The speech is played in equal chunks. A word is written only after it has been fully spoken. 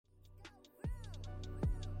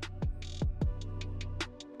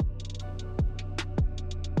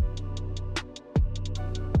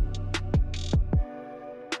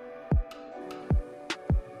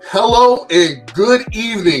Hello and good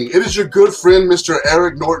evening. It is your good friend, Mr.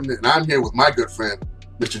 Eric Norton, and I'm here with my good friend,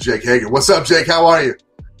 Mr. Jake Hager. What's up, Jake? How are you?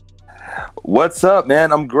 What's up,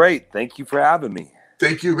 man? I'm great. Thank you for having me.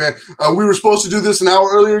 Thank you, man. We were supposed to do this an hour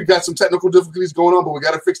earlier. Got some technical difficulties going on, but we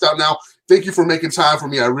got it fixed out now. Thank you for making time for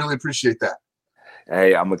me. I really appreciate that.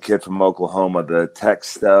 Hey, I'm a kid from Oklahoma. The tech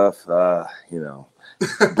stuff, blame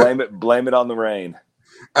it on the rain.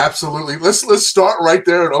 Absolutely. Let's start right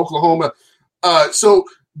there in Oklahoma. So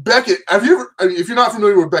Beckett, if you're not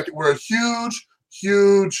familiar with Beckett, we're a huge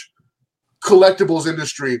collectibles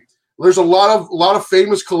industry. There's a lot of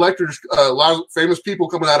famous collectors, a lot of famous people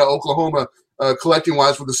coming out of Oklahoma, collecting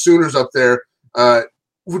wise with the Sooners up there.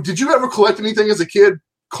 Did you ever collect anything as a kid?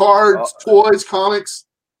 Cards, toys, comics?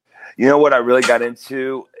 You know what I really got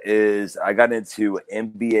into is I got into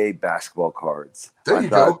NBA basketball cards. There you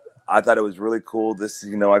go. I thought it was really cool.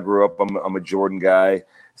 I grew up, I'm a Jordan guy.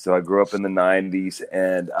 So I grew up in the 90s,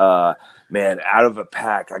 and man, out of a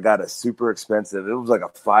pack, I got a super expensive. It was like a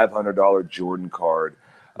 $500 Jordan card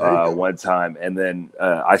one time, and then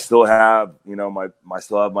I still have,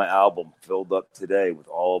 my album filled up today with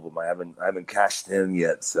all of them. I haven't cashed in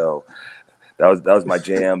yet, so that was my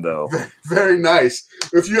jam, though. Very nice.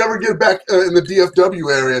 If you ever get back in the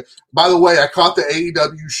DFW area, by the way, I caught the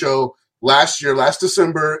AEW show last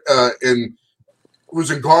December in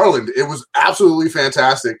Garland. It was absolutely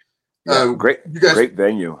fantastic. Great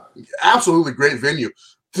venue. Absolutely great venue.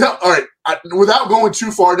 All right, without going too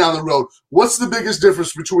far down the road, what's the biggest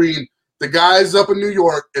difference between the guys up in New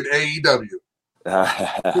York and AEW?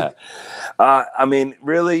 I mean,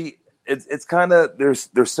 really, it's kind of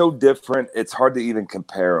they're so different. It's hard to even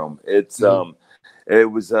compare them. It's it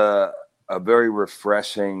was a very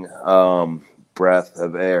refreshing breath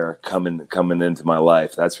of air coming into my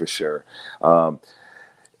life. That's for sure.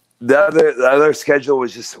 The other schedule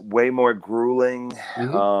was just way more grueling,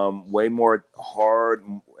 way more hard,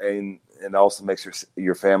 and also makes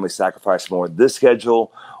your family sacrifice more. This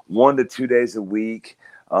schedule, 1 to 2 days a week,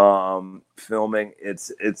 filming.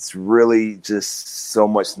 It's really just so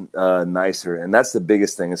much nicer, and that's the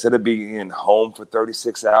biggest thing. Instead of being home for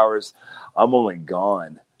 36 hours, I'm only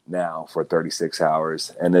gone now for 36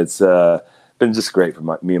 hours, and it's been just great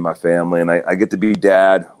for me and my family. And I get to be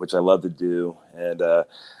dad, which I love to do, and I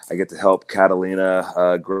get to help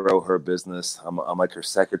Catalina grow her business. I'm like her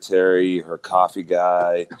secretary, her coffee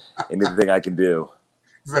guy, anything I can do.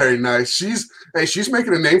 Very nice. She's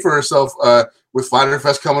making a name for herself with Fighter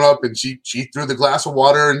Fest coming up, and she threw the glass of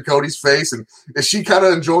water in Cody's face. And is she kind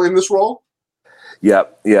of enjoying this role?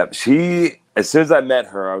 Yep. She, as soon as I met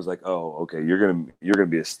her, I was like, oh, okay, you're gonna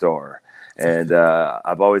be a star. And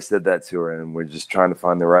I've always said that to her, and we're just trying to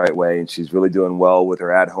find the right way. And she's really doing well with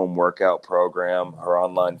her at-home workout program, her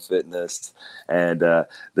online fitness. And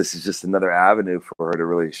this is just another avenue for her to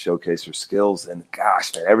really showcase her skills. And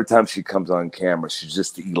gosh, man, every time she comes on camera, she's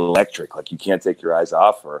just electric. Like, you can't take your eyes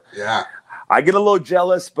off her. Yeah. I get a little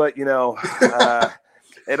jealous, but,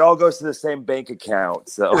 it all goes to the same bank account.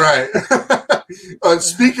 So right.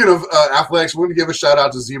 Speaking of athletics, we're going to give a shout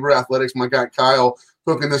out to Zebra Athletics. My guy Kyle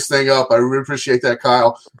hooking this thing up. I really appreciate that,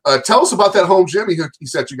 Kyle. Tell us about that home gym he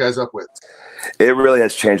set you guys up with. It really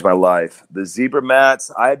has changed my life. The Zebra mats,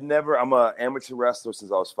 I'm an amateur wrestler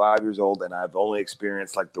since I was 5 years old, and I've only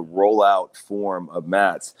experienced like the rollout form of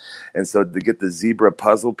mats. And so to get the Zebra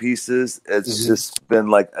puzzle pieces, it's just been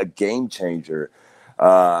like a game changer.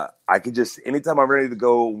 I could just, anytime I'm ready to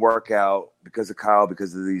go work out because of Kyle,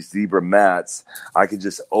 because of these Zebra mats, I could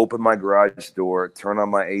just open my garage door, turn on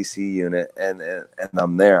my AC unit, and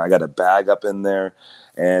I'm there. I got a bag up in there,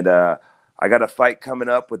 and I got a fight coming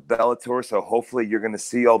up with Bellator, so hopefully you're going to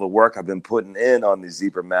see all the work I've been putting in on these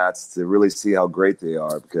Zebra mats to really see how great they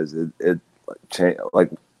are, because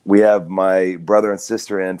we have my brother and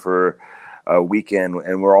sister in for a weekend,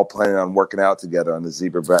 and we're all planning on working out together on the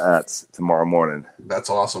Zebra mats tomorrow morning. That's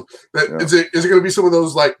awesome. Is it going to be some of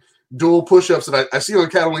those like dual push-ups that I see on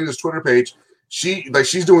Catalina's Twitter page?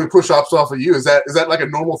 She's doing push-ups off of you. Is that like a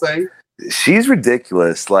normal thing? She's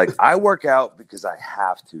ridiculous. Like, I work out because I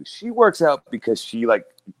have to. She works out because she like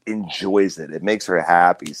enjoys it. It makes her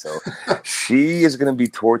happy. So she is going to be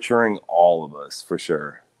torturing all of us for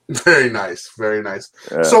sure. Very nice. Very nice.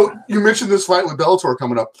 So you mentioned this fight with Bellator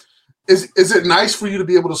coming up. Is it nice for you to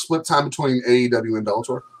be able to split time between AEW and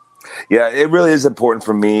Bellator? Yeah, it really is important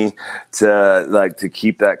for me to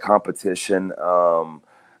keep that competition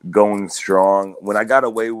going strong. When I got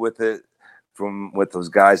away with it with those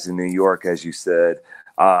guys in New York, as you said,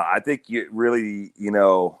 I think you really,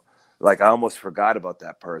 like I almost forgot about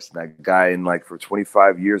that person, that guy. And like for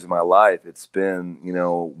 25 years of my life, it's been,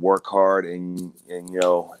 work hard and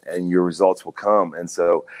your results will come. And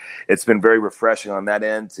so it's been very refreshing on that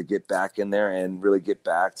end to get back in there and really get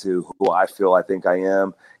back to who I think I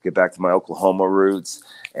am, get back to my Oklahoma roots.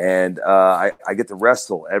 And I get to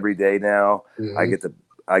wrestle every day now. Mm-hmm.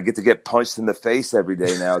 I get to get punched in the face every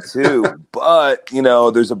day now too. But,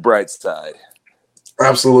 there's a bright side.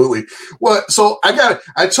 Absolutely. Well, so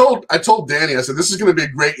I told Danny, I said, this is going to be a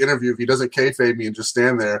great interview if he doesn't kayfabe me and just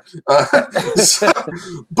stand there.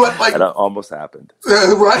 But like, that almost happened.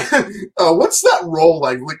 Right. What's that role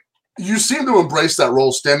like? Like, you seem to embrace that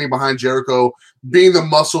role, standing behind Jericho, being the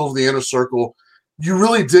muscle of the inner circle. You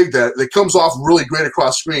really dig that. It comes off really great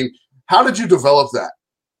across screen. How did you develop that?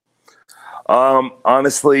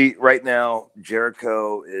 Honestly, right now,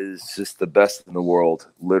 Jericho is just the best in the world,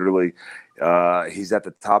 literally. He's at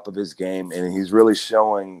the top of his game, and he's really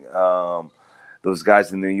showing those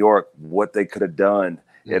guys in New York what they could have done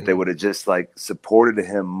if they would have just like supported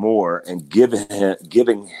him more and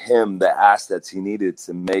giving him the assets he needed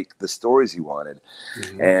to make the stories he wanted.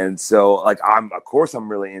 And so like I'm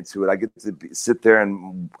really into it. I get to sit there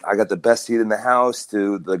and I got the best seat in the house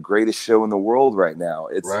to the greatest show in the world right now.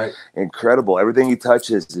 It's incredible. Everything he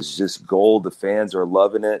touches is just gold. The fans are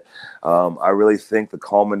loving it. I really think the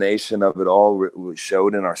culmination of it all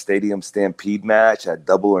showed in our Stadium Stampede match at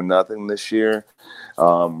Double or Nothing this year.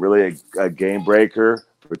 Really a game breaker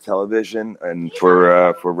for television and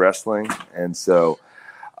for wrestling. And so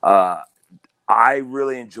I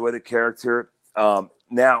really enjoy the character.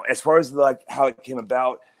 Now, as far as like how it came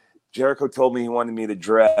about, Jericho told me he wanted me to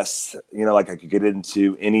dress, like I could get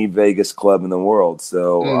into any Vegas club in the world.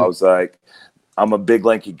 So I was like, I'm a big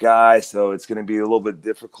lanky guy, so it's going to be a little bit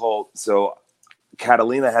difficult. So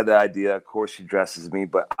Catalina had the idea. Of course, she dresses me,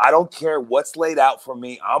 but I don't care what's laid out for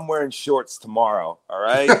me. I'm wearing shorts tomorrow. All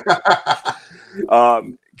right.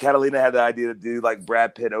 Catalina had the idea to do like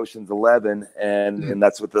Brad Pitt, Ocean's 11, and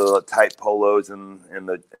that's with the tight polos and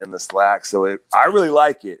the slacks. So I really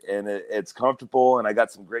like it, and it's comfortable, and I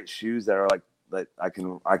got some great shoes that are like that I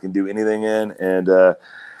can do anything in. And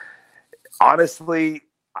honestly,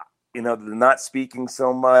 not speaking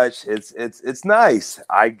so much. It's nice.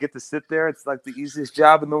 I get to sit there. It's like the easiest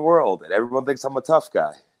job in the world, and everyone thinks I'm a tough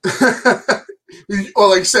guy. Well,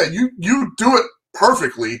 like I said, you do it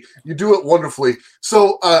perfectly. You do it wonderfully.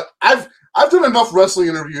 So I've done enough wrestling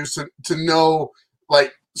interviews to know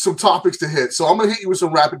like some topics to hit. So I'm gonna hit you with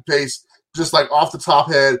some rapid pace, just like off the top.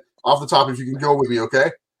 If you can go with me,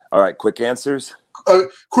 okay? All right. Quick answers.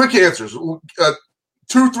 Quick answers.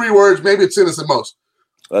 2-3 words. Maybe it's innocent most.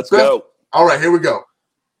 Let's go. All right, here we go.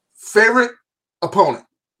 Favorite opponent?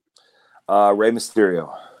 Rey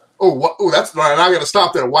Mysterio. Oh, that's right. I got to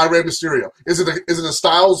stop there. Why Rey Mysterio? Is it a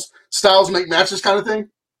Styles make matches kind of thing?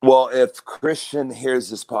 Well, if Christian hears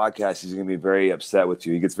this podcast, he's going to be very upset with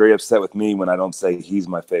you. He gets very upset with me when I don't say he's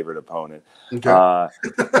my favorite opponent. Okay.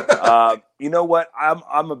 You know what?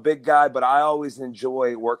 I'm a big guy, but I always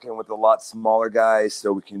enjoy working with a lot smaller guys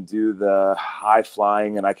so we can do the high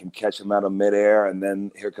flying and I can catch them out of midair. And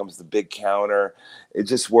then here comes the big counter. It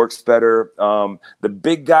just works better. The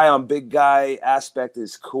big guy on big guy aspect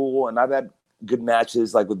is cool. And I've had good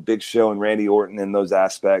matches like with Big Show and Randy Orton in those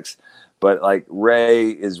aspects. But like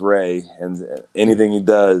Ray is Ray, and anything he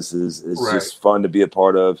does is just fun to be a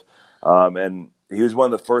part of. And he was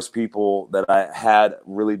one of the first people that I had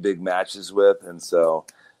really big matches with, and so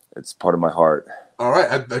it's part of my heart. All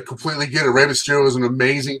right, I completely get it. Rey Mysterio is an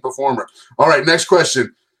amazing performer. All right, next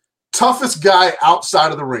question: toughest guy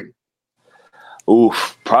outside of the ring? Ooh,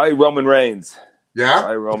 probably Roman Reigns. Yeah,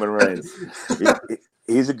 probably Roman Reigns.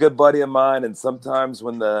 He's a good buddy of mine, and sometimes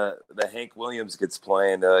when the Hank Williams gets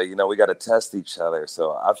playing, we got to test each other.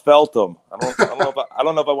 So I felt him. I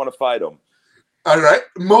don't know if I want to fight him. All right,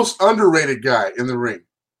 most underrated guy in the ring.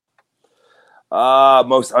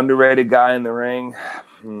 Most underrated guy in the ring.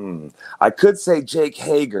 I could say Jake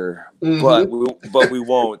Hager, but we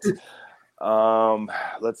won't.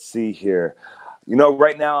 Let's see here.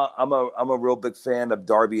 Right now I'm a real big fan of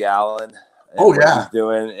Darby Allin. What he's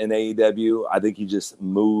doing in AEW. I think he just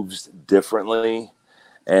moves differently,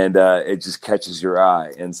 and it just catches your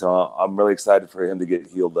eye. And so I'm really excited for him to get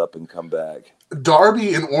healed up and come back.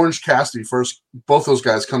 Darby and Orange Cassidy first. Both those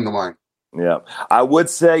guys come to mind. Yeah, I would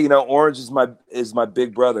say Orange is my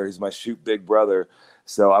big brother. He's my shoot big brother.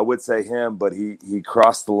 So I would say him, but he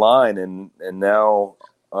crossed the line, and now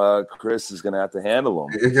Chris is going to have to handle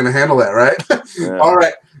him. You're going to handle that, right? Yeah. All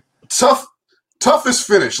right, toughest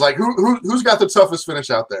finish. Like who's got the toughest finish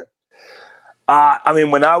out there? I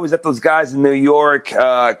mean, when I was at those guys in New York,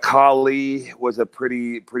 Kali was a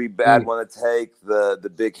pretty bad one to take.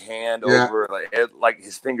 The big hand over, like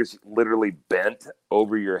his fingers literally bent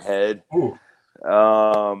over your head.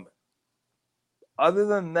 Other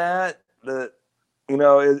than that, the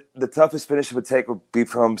toughest finish would be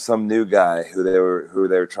from some new guy who they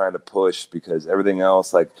were trying to push, because everything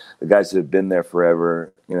else, like the guys who have been there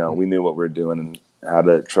forever, we knew what we were doing and how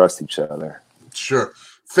to trust each other. Sure.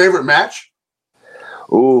 Favorite match?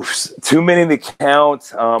 Oof, too many to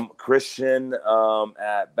count. Christian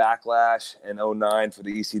at Backlash in 2009 for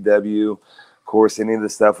the ECW. Of course, any of the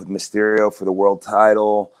stuff with Mysterio for the world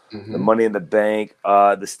title, the Money in the Bank.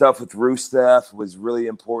 The stuff with Rusev was really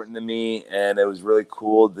important to me, and it was really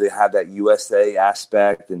cool to have that USA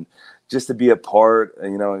aspect and just to be a part,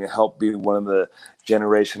 and help be one of the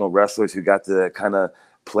generational wrestlers who got to kind of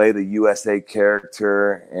play the USA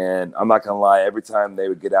character. And I'm not gonna lie, every time they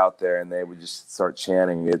would get out there and they would just start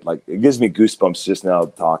chanting it, like it gives me goosebumps just now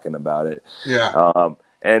talking about it.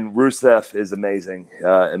 And Rusev is amazing,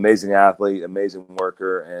 amazing athlete, amazing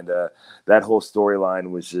worker, and that whole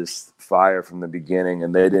storyline was just fire from the beginning,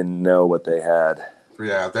 and they didn't know what they had.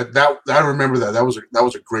 Yeah, that I remember that. That was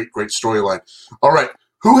a great storyline. All right,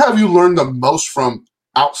 who have you learned the most from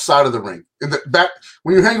outside of the ring? Back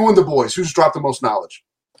when you're hanging with the boys, who's dropped the most knowledge?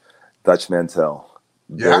 Dutch Mantell.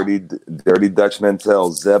 Yeah. Dirty Dutch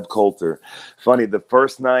Mantell, Zeb Coulter. Funny, the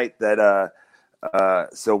first night that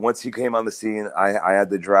so once he came on the scene, I had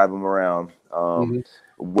to drive him around,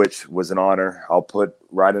 which was an honor. I'll put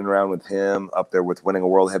riding around with him up there with winning a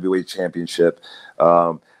World Heavyweight Championship.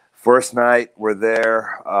 First night, we're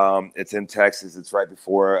there. It's in Texas. It's right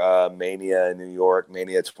before Mania in New York,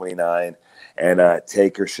 Mania 29. And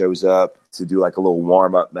Taker shows up to do like a little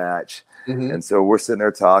warm-up match. And so we're sitting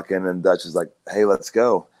there talking, and Dutch is like, hey, let's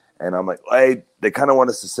go. And I'm like, hey, they kind of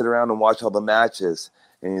want us to sit around and watch all the matches.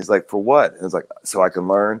 And he's like, for what? And it's like, so I can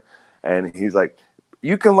learn. And he's like,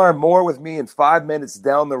 you can learn more with me in 5 minutes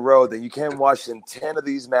down the road than you can watch in 10 of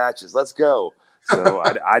these matches. Let's go. So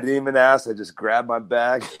I didn't even ask. I just grabbed my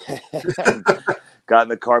bag and got in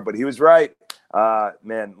the car. But he was right.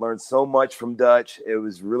 Man, learned so much from Dutch. It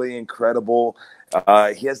was really incredible.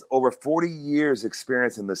 He has over 40 years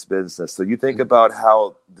experience in this business. So you think about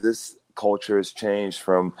how this culture has changed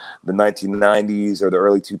from the 1990s or the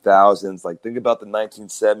early 2000s. Like, think about the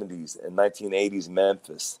 1970s and 1980s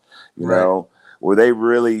Memphis, you know, where they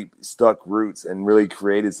really stuck roots and really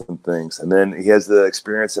created some things. And then he has the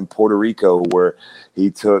experience in Puerto Rico where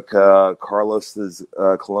he took Carlos's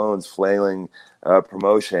Colon's flailing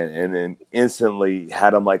promotion and then instantly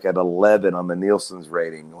had him like at 11 on the Nielsen's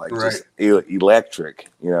rating, like just electric,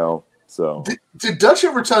 So did Dutch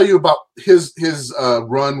ever tell you about his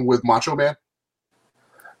run with Macho Man?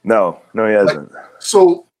 No, he hasn't.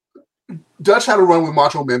 So Dutch had a run with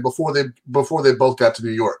Macho Man before they both got to New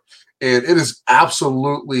York, and it is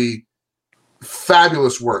absolutely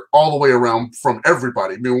fabulous work all the way around from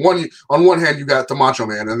everybody. I mean, on one hand you got the Macho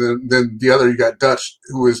Man, and then the other you got Dutch,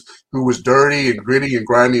 who was dirty and gritty and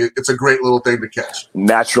grimy. It's a great little thing to catch.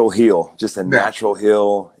 Natural heel, just a natural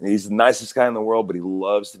heel. He's the nicest guy in the world, but he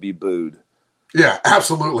loves to be booed. Yeah,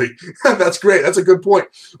 absolutely. That's great. That's a good point.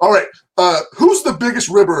 All right, who's the biggest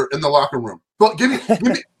ribber in the locker room? Well, give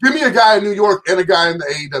me a guy in New York and a guy in the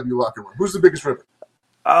AEW locker room. Who's the biggest ribber?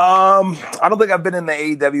 I don't think I've been in the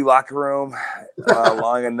AEW locker room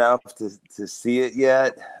long enough to see it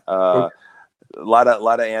yet. A lot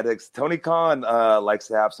of antics. Tony Khan likes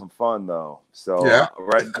to have some fun though. So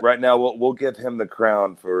right now we'll give him the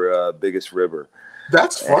crown for biggest ribber.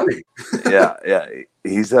 That's funny. Yeah.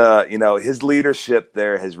 He's his leadership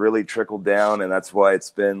there has really trickled down, and that's why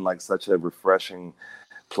it's been like such a refreshing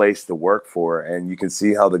place to work for, and you can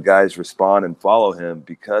see how the guys respond and follow him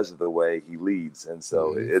because of the way he leads. And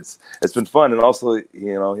so it's been fun, and also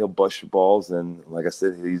he'll bust your balls, and like I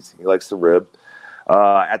said, he likes to rib.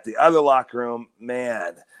 At the other locker room,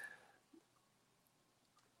 man,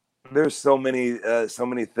 there's so many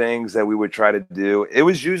things that we would try to do. It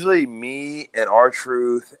was usually me and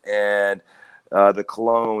R-Truth and the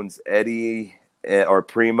Clones, Eddie or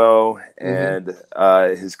Primo and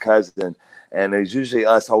his cousin. And it's usually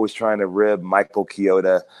us always trying to rib Michael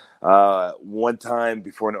Chioda. One time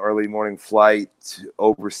before an early morning flight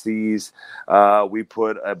overseas, we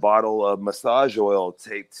put a bottle of massage oil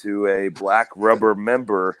taped to a black rubber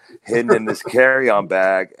member hidden in this carry-on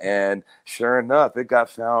bag. And sure enough, it got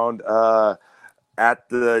found at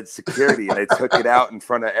the security, and they took it out in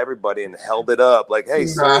front of everybody and held it up like, hey,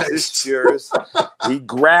 sir, this is yours. He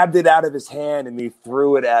grabbed it out of his hand and he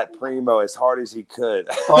threw it at Primo as hard as he could.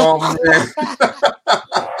 Oh, man.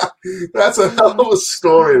 That's a hell of a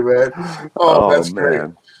story, man. Oh, that's great.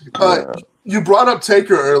 man. Yeah. You brought up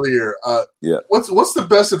Taker earlier. Yeah. What's the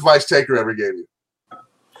best advice Taker ever gave you?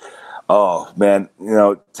 Oh man,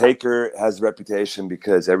 Taker has a reputation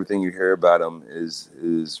because everything you hear about him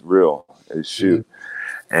is real, is shoot.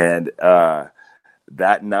 And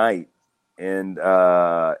that night in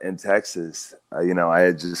Texas, I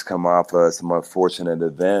had just come off some unfortunate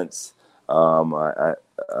events. I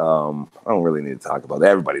don't really need to talk about that.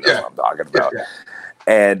 Everybody knows what I'm talking about.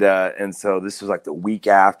 And so this was like the week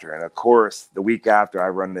after, and of course the week after I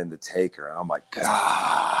run into Taker, and I'm like,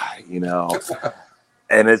 God,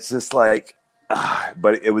 and it's just like,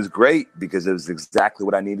 but it was great because it was exactly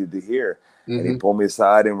what I needed to hear. And he pulled me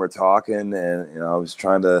aside and we're talking, and I was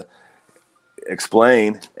trying to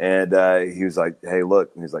explain, and he was like, hey,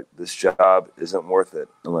 look, and he's like, this job isn't worth it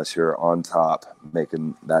unless you're on top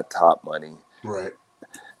making that top money. Right.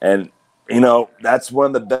 And that's one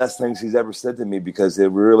of the best things he's ever said to me, because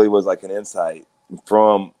it really was like an insight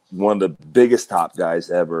from one of the biggest top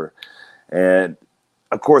guys ever. And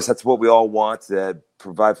of course, that's what we all want, to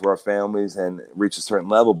provide for our families and reach a certain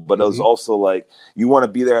level. But it was also like, you want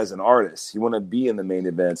to be there as an artist. You want to be in the main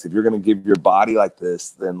events. If you're going to give your body like this,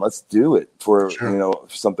 then let's do it for,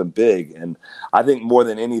 something big. And I think more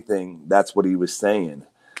than anything, that's what he was saying.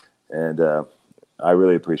 And I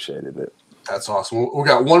really appreciated it. That's awesome. We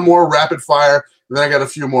got one more rapid fire, and then I got a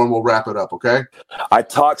few more, and we'll wrap it up, okay? I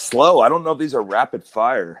talk slow. I don't know if these are rapid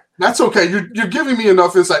fire. That's okay. You're giving me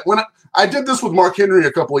enough insight. When I did this with Mark Henry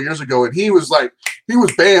a couple of years ago, and he was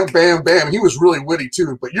bam, bam, bam. He was really witty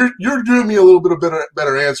too. But you're giving me a little bit of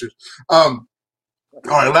better answers. All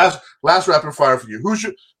right, last rapid fire for you.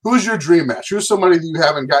 Who's your dream match? Who's somebody that you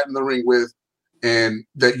haven't gotten in the ring with, and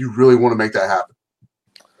that you really want to make that happen?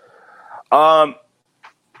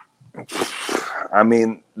 I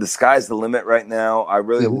mean, the sky's the limit right now. I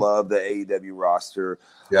really love the AEW roster.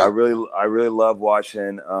 Yeah. I really love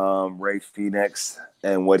watching Rey Fenix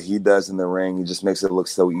and what he does in the ring. He just makes it look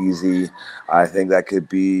so easy. I think that could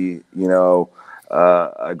be,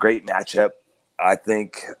 a great matchup. I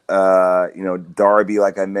think, Darby,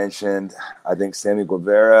 like I mentioned, I think Sammy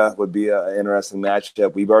Guevara would be an interesting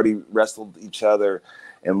matchup. We've already wrestled each other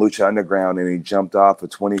in Lucha Underground, and he jumped off a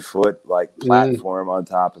 20-foot platform on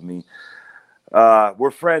top of me.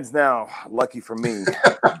 We're friends now, lucky for me.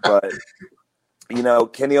 But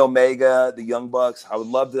Kenny Omega, the Young Bucks, I would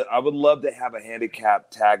love to have a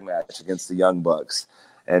handicap tag match against the Young Bucks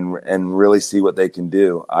and really see what they can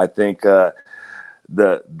do. I think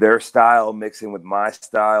their style mixing with my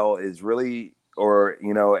style is really, or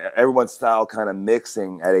everyone's style kind of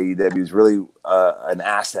mixing at AEW is really an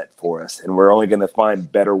asset for us, and we're only going to find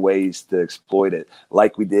better ways to exploit it,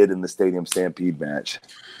 like we did in the Stadium Stampede match.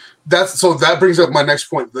 That brings up my next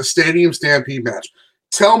point, the Stadium Stampede match.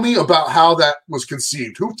 Tell me about how that was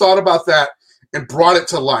conceived. Who thought about that and brought it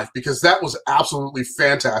to life? Because that was absolutely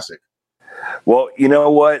fantastic. Well, you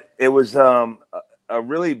know what? It was a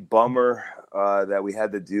really bummer that we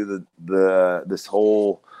had to do this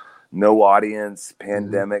whole no audience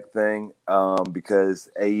pandemic thing, because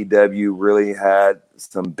AEW really had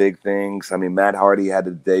some big things. I mean, Matt Hardy had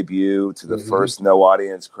to debut to the first no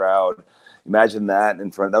audience crowd. Imagine that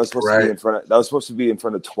that was supposed to be in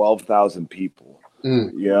front of 12,000 people.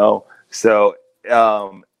 So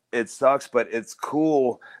it sucks, but it's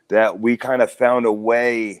cool that we kind of found a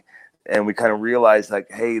way, and we kind of realized, like,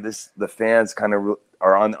 hey, the fans kind of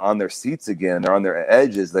are on their seats again. They're on their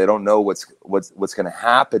edges. They don't know what's going to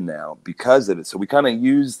happen now because of it. So we kind of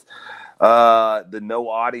used the no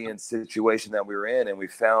audience situation that we were in, and we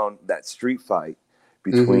found that street fight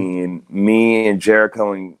between me and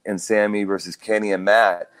Jericho and Sammy versus Kenny and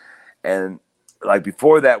Matt. And like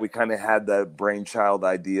before that, we kind of had the brainchild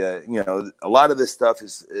idea. A lot of this stuff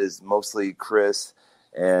is mostly Chris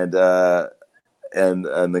and the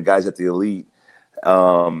guys at the Elite,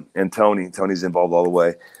 and Tony's involved all the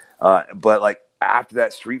way. But like after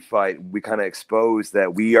that street fight, we kind of exposed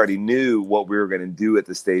that we already knew what we were going to do at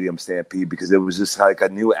the Stadium Stampede, because it was just like a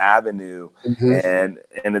new avenue, and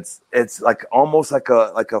it's like almost like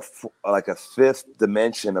a fifth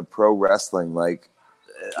dimension of pro wrestling. Like,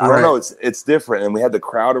 I don't know, it's different, and we had the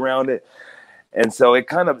crowd around it, and so it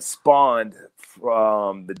kind of spawned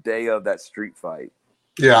from the day of that street fight.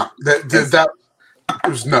 Yeah, that it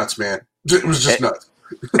was nuts, man. It was just nuts.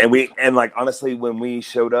 And like honestly, when we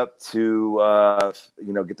showed up to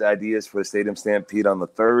get the ideas for the Stadium Stampede on the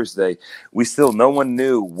Thursday, no one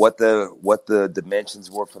knew what the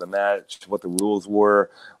dimensions were for the match, what the rules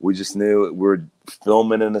were. We just knew we're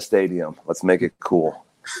filming in a stadium. Let's make it cool.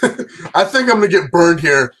 I think I'm gonna get burned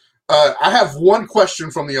here. I have one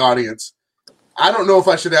question from the audience. I don't know if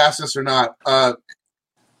I should ask this or not.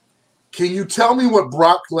 Can you tell me what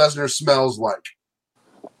Brock Lesnar smells like?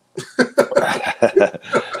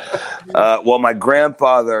 Well, my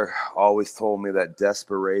grandfather always told me that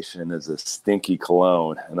desperation is a stinky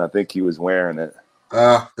cologne, and I think he was wearing it.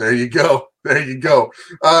 There you go. There you go.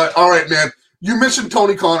 All right, man. You mentioned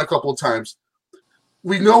Tony Khan a couple of times.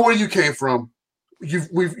 We know where you came from.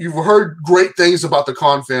 You've heard great things about the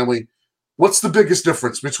Khan family. What's the biggest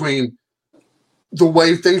difference between the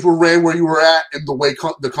way things were ran where you were at and the way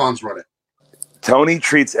the Khans run it? Tony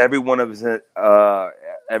treats every one of his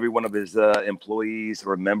employees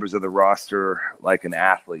or members of the roster like an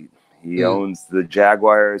athlete. He owns the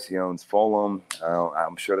Jaguars. He owns Fulham.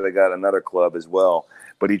 I'm sure they got another club as well.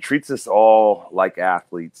 But he treats us all like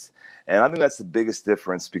athletes. And I think that's the biggest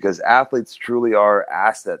difference, because athletes truly are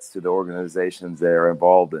assets to the organizations they're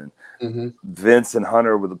involved in. Mm-hmm. Vince and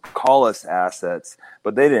Hunter would call us assets,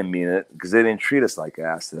 but they didn't mean it because they didn't treat us like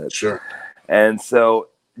assets. Sure. And so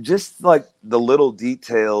just like the little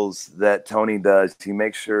details that Tony does, he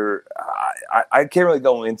makes sure I can't really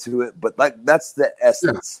go into it, but like that's the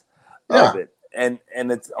essence of it. And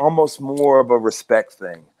it's almost more of a respect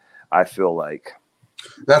thing, I feel like.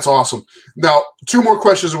 That's awesome. Now, 2 more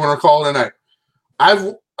questions we're going to call tonight.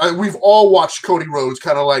 We've all watched Cody Rhodes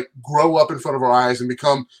kind of like grow up in front of our eyes and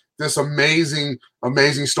become this amazing,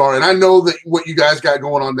 amazing star. And I know that what you guys got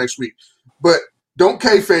going on next week, but don't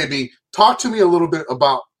kayfabe me. Talk to me a little bit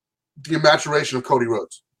about the maturation of Cody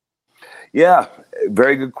Rhodes. Yeah,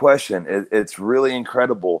 very good question. It's really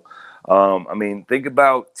incredible. I mean, think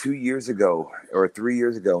about 2 years ago or 3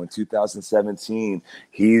 years ago in 2017.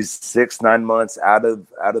 He's 6-9 months out of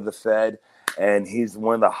the Fed, and he's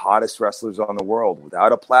one of the hottest wrestlers on the world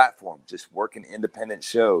without a platform, just working independent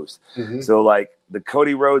shows. Mm-hmm. So, like the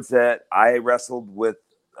Cody Rhodes that I wrestled with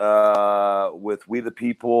We the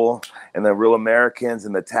People and the Real Americans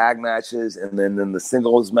and the tag matches, and then in the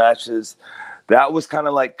singles matches, that was kind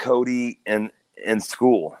of like Cody in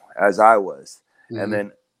school as I was, mm-hmm.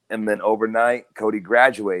 And then overnight, Cody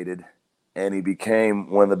graduated, and he became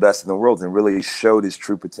one of the best in the world and really showed his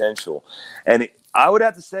true potential. And I would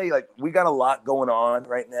have to say, like, we got a lot going on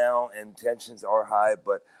right now, and tensions are high,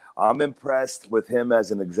 but I'm impressed with him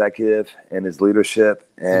as an executive and his leadership.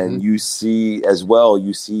 And mm-hmm.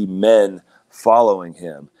 you see men following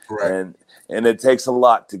him. Right. And it takes a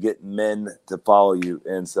lot to get men to follow you.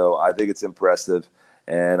 And so I think it's impressive,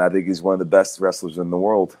 and I think he's one of the best wrestlers in the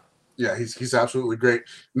world. Yeah, he's absolutely great.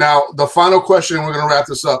 Now, the final question, and we're going to wrap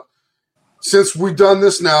this up. Since we've done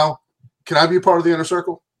this now, can I be a part of the Inner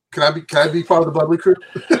Circle? Can I be part of the Bubbly Crew?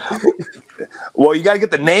 Well, you got to get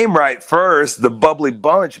the name right first. The Bubbly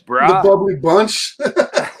Bunch, bro. The Bubbly Bunch.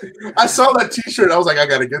 I saw that T-shirt. I was like, I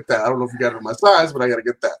got to get that. I don't know if you got it in my size, but I got to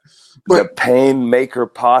get that. But the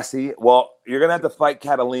Painmaker Posse. Well, you're going to have to fight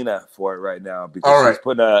Catalina for it right now, because she's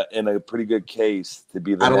put in a pretty good case to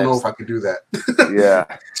be the next. I don't know if I could do that.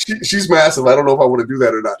 Yeah. She's massive. I don't know if I want to do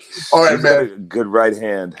that or not. All right, she's man. Got a good right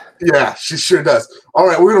hand. Yeah, she sure does. All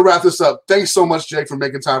right, we're going to wrap this up. Thanks so much, Jake, for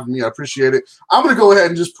making time for me. I appreciate it. I'm going to go ahead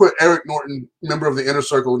and just put Eric Norton, member of the Inner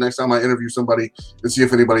Circle, next time I interview somebody and see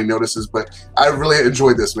if anybody notices. But I really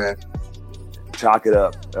enjoyed this, man. Chalk it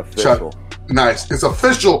up. Official. Nice. It's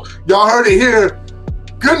official. Y'all heard it here.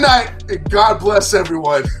 Good night, and God bless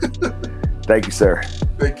everyone. Thank you, sir.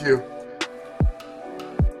 Thank you.